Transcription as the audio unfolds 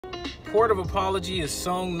Port of Apology is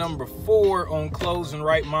song number 4 on Clothes and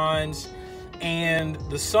Right Minds. And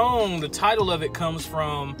the song, the title of it comes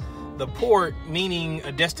from the port, meaning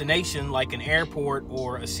a destination like an airport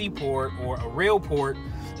or a seaport or a rail port,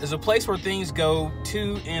 is a place where things go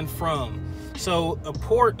to and from. So a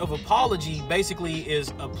port of apology basically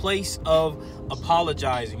is a place of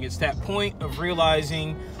apologizing. It's that point of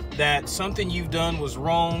realizing that something you've done was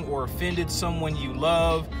wrong or offended someone you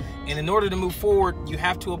love. And in order to move forward, you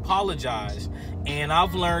have to apologize. And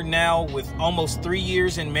I've learned now, with almost 3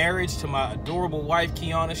 years in marriage to my adorable wife,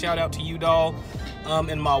 Kiana, shout out to you, doll,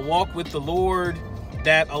 in my walk with the Lord,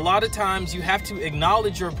 that a lot of times you have to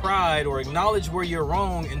acknowledge your pride or acknowledge where you're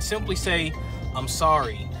wrong and simply say, I'm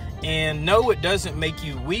sorry. And no, it doesn't make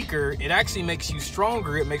you weaker. It actually makes you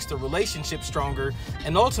stronger. It makes the relationship stronger.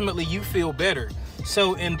 And ultimately, you feel better.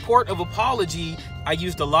 So in Port of Apology, I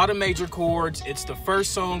used a lot of major chords. It's the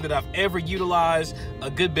first song that I've ever utilized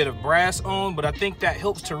a good bit of brass on, but I think that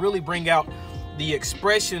helps to really bring out the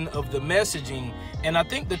expression of the messaging. And I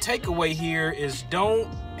think the takeaway here is don't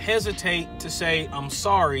hesitate to say, I'm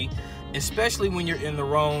sorry, especially when you're in the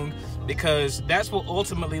wrong, because that's what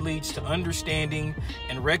ultimately leads to understanding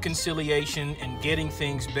and reconciliation and getting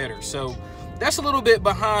things better. So that's a little bit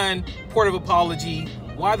behind Port of Apology,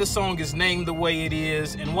 why the song is named the way it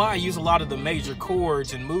is, and why I use a lot of the major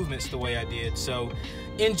chords and movements the way I did. So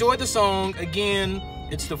enjoy the song. Again,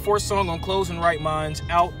 it's the 4th song on Clothes and Right Minds,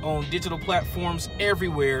 out on digital platforms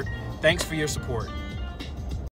everywhere. Thanks for your support.